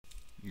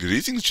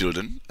Greetings,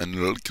 children, and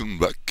welcome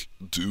back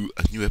to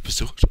a new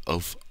episode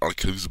of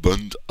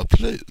Archivesband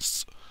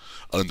Plays.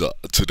 And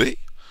today,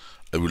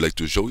 I would like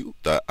to show you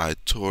that I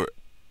tore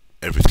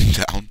everything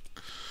down.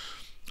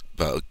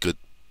 About a good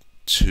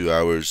 2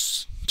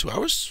 hours, 2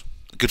 hours?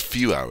 A good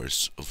few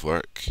hours of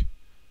work.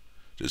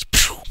 Just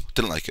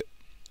didn't like it.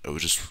 It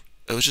was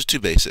just too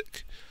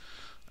basic.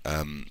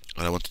 And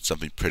I wanted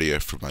something prettier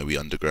for my wee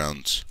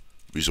underground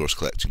resource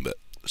collecting bit.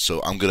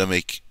 So I'm gonna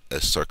make a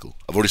circle.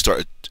 I've already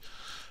started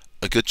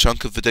a good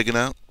chunk of the digging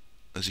out,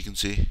 as you can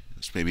see.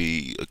 It's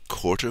maybe a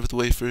quarter of the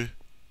way through,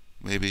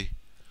 maybe.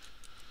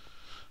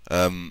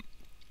 So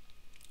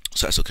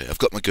that's okay. I've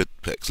got my good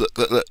picks. Look,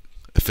 look, look.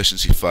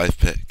 Efficiency 5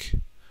 pick.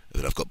 And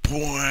then I've got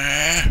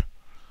the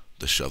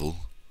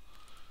shovel.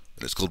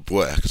 And it's called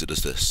because it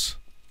does this.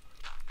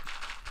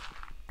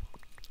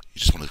 You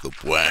just want to go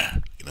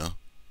you know?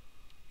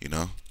 You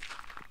know?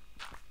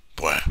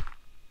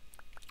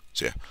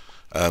 So yeah.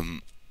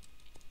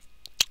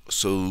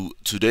 So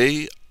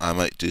today I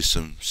might do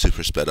some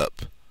super sped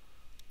up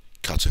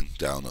cutting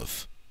down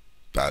of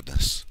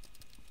badness.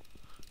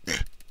 You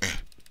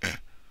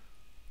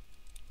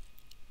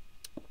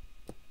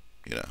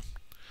know.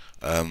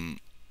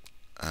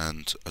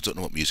 And I don't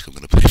know what music I'm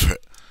going to play for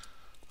it.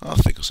 I'll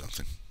think of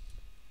something.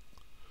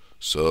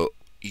 So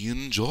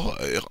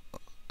enjoy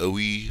a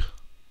wee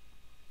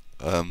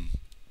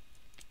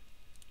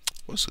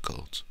what's it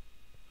called?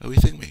 A wee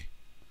thingy.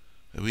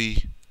 A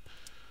wee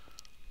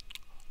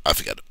I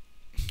forget it.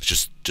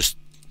 Just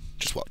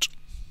watch.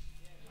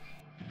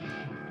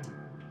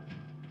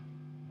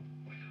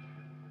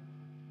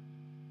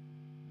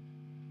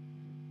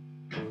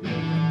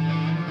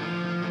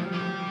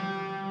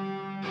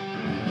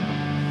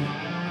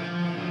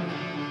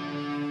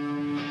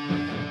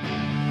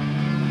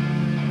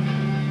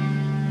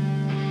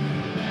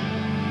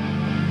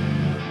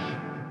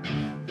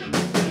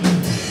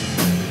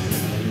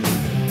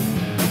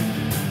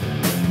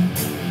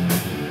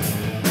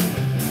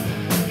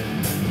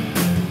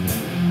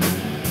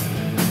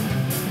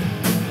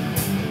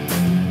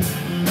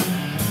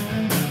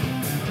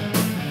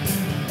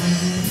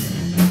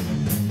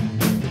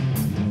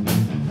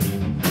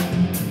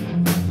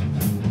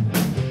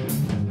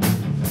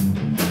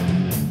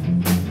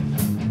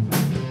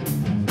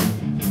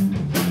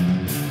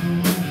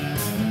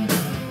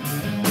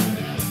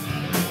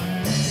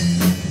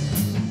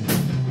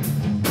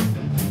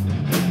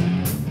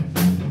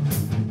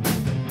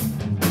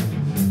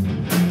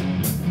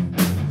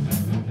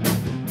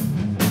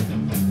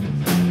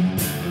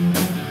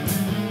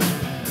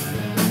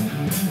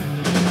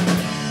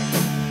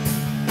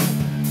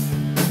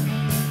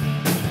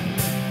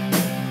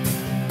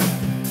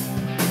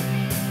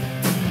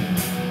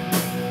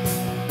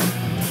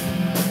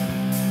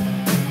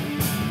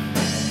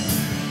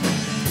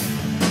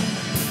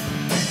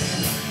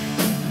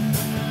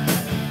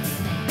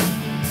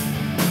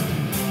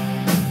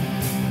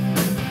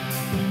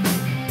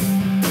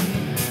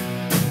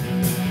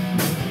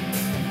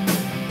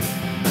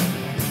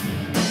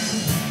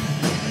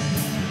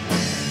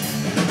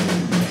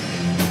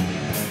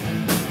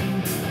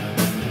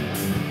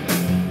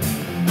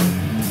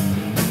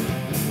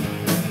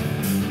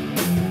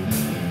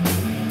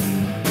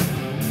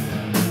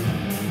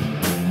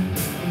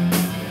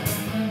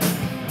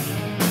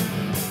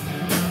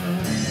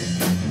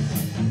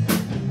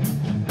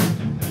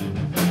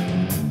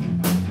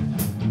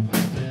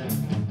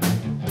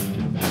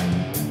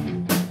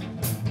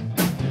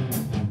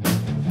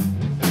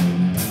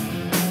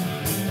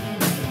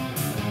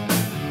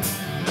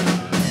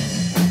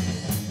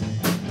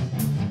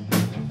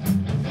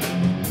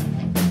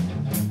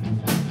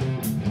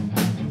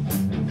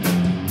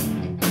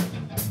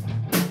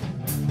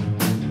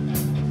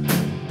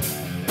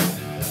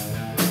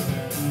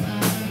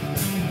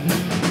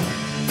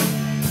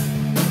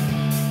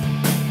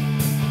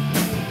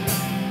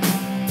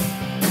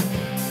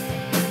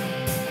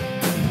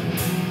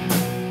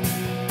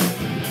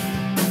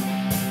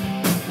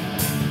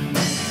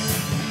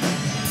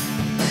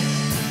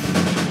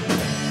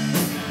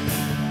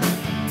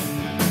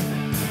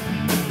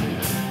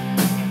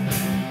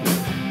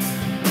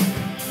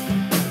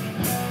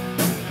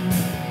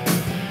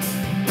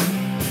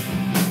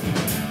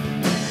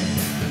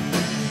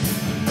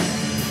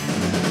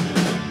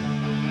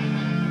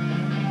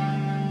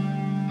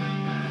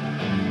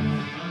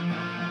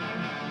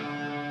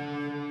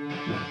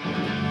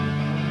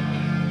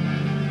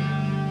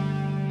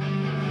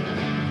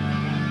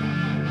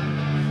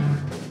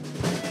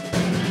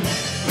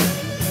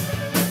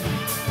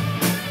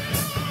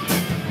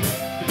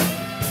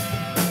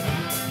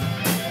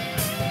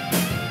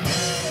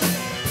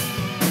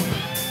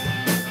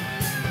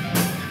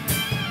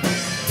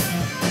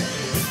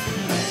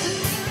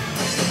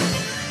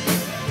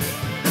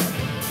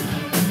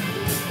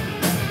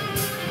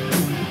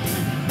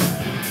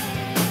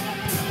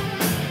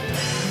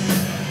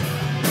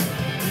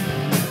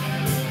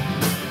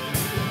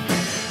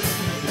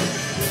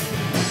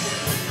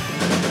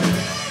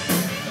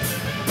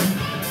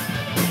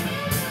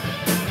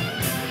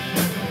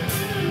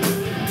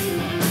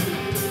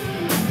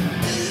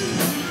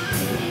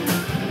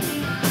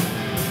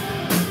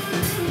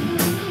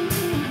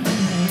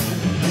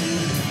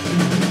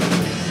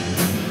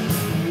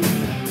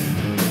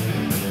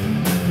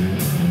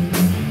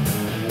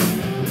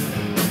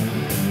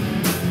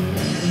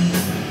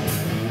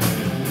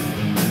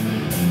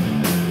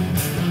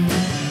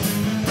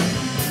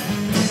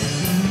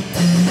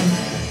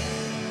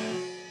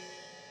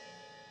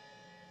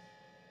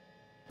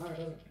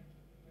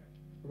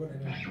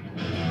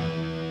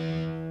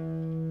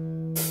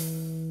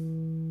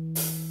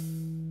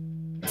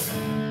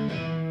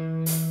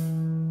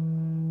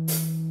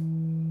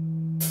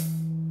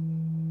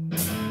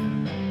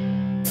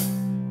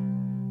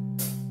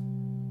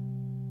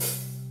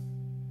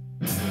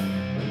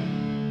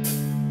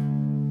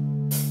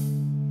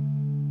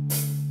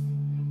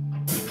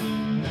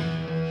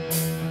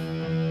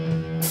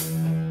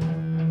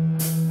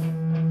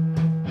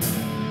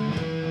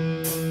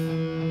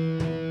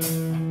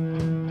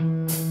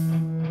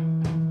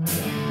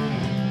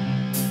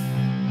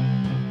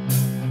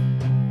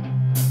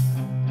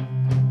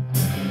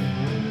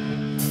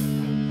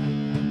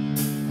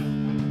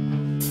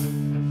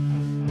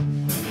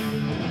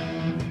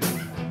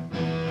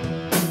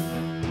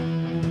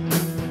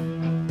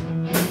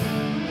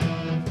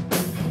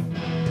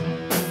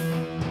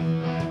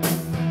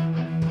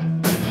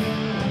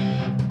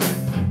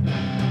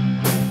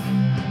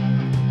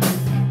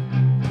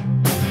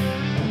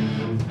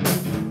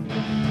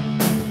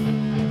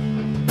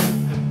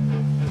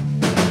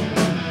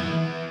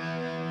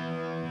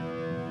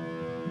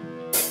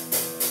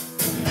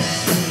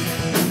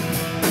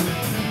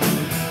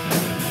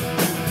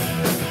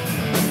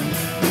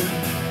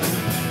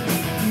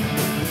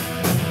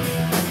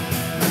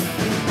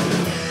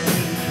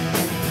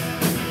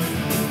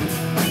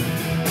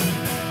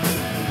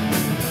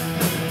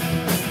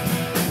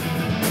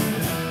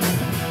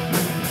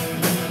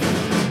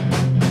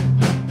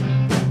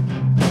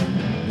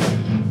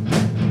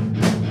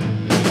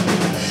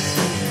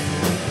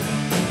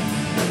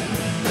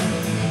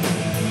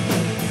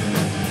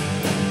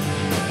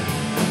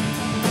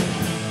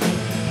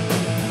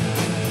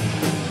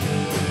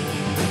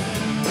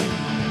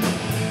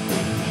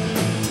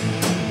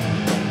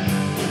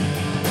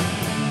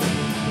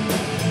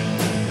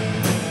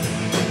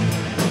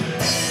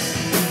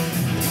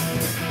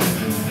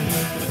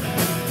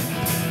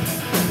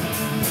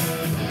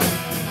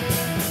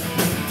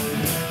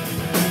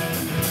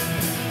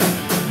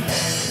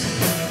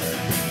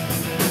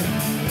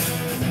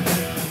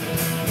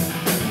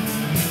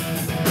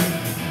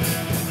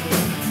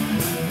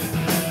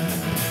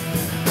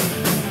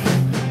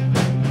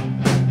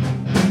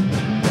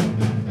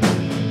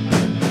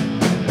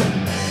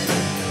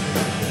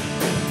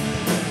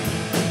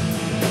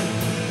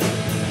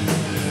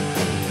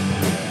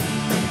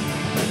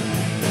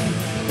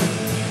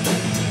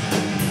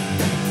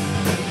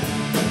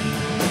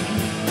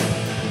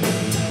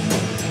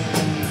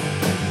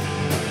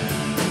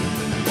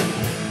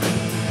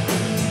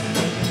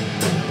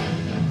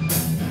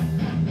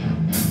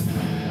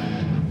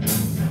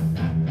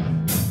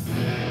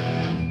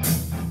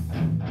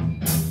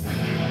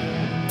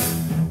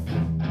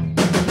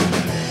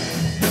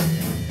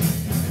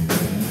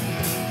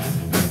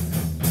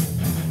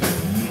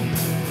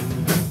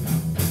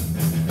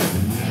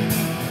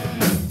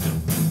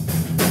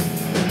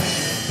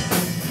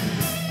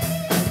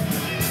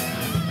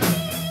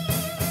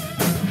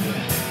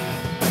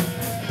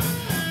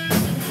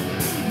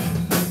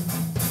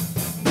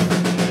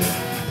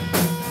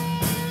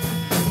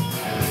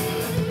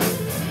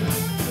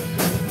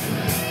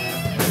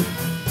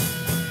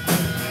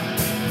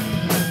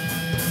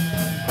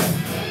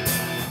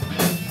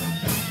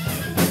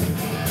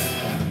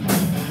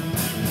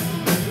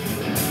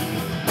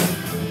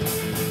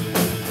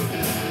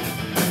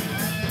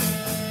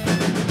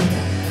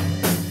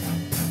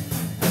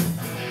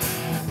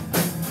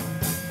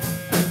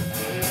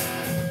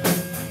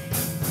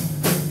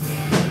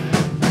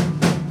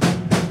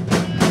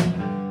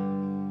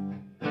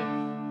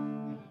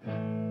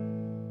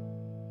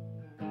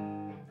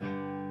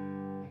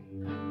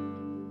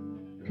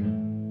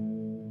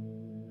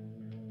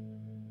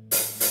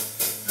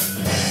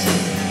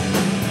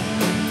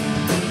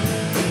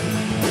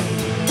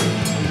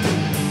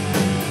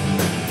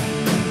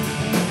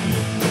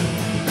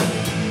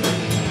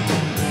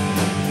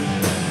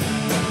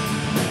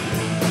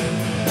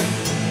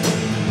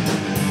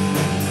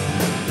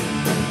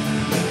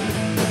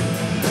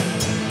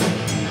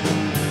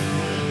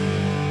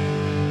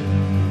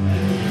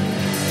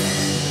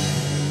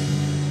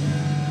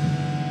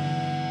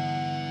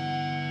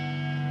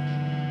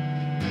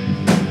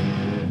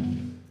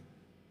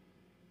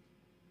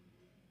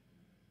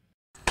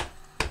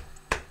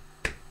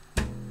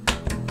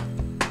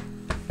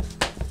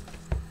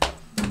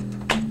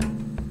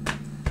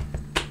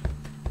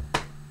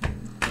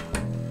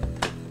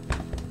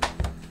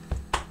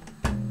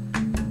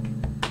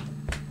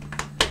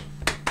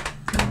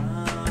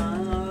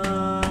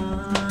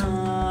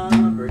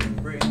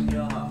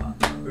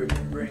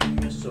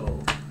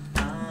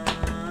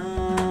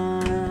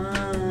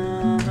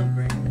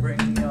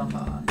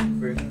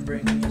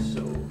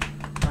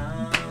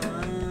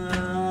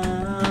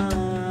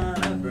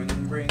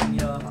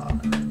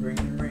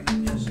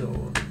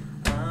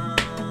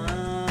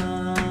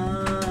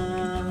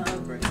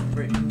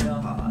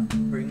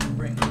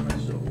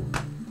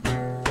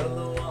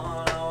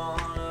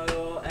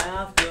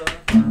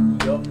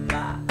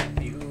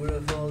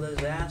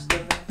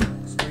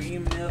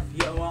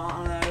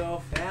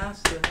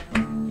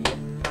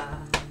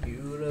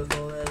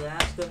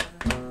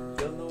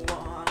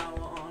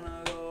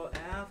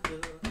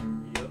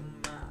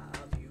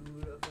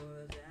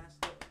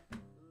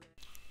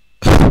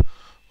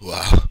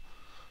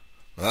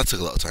 that took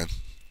a lot of time.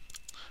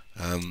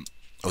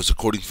 I was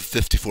recording for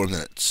 54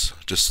 minutes.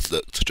 Just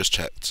looked, just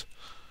checked.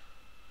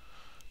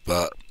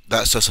 But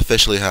that's us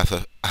officially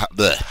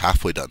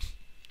halfway done.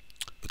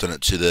 We've done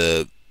it to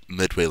the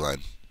midway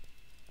line.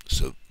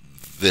 So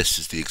this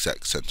is the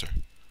exact center.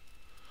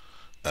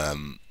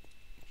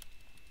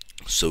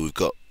 So we've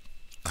got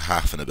a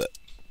half and a bit.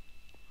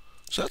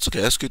 So that's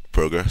okay, that's good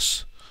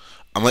progress.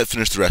 I might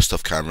finish the rest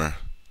off camera.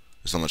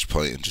 There's not much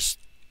point in just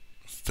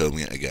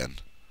filming it again.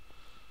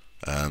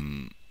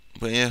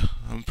 But yeah,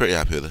 I'm pretty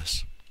happy with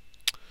this.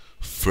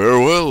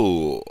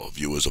 Farewell,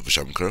 viewers of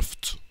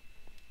ShamCraft.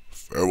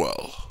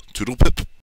 Farewell. Toodle pip.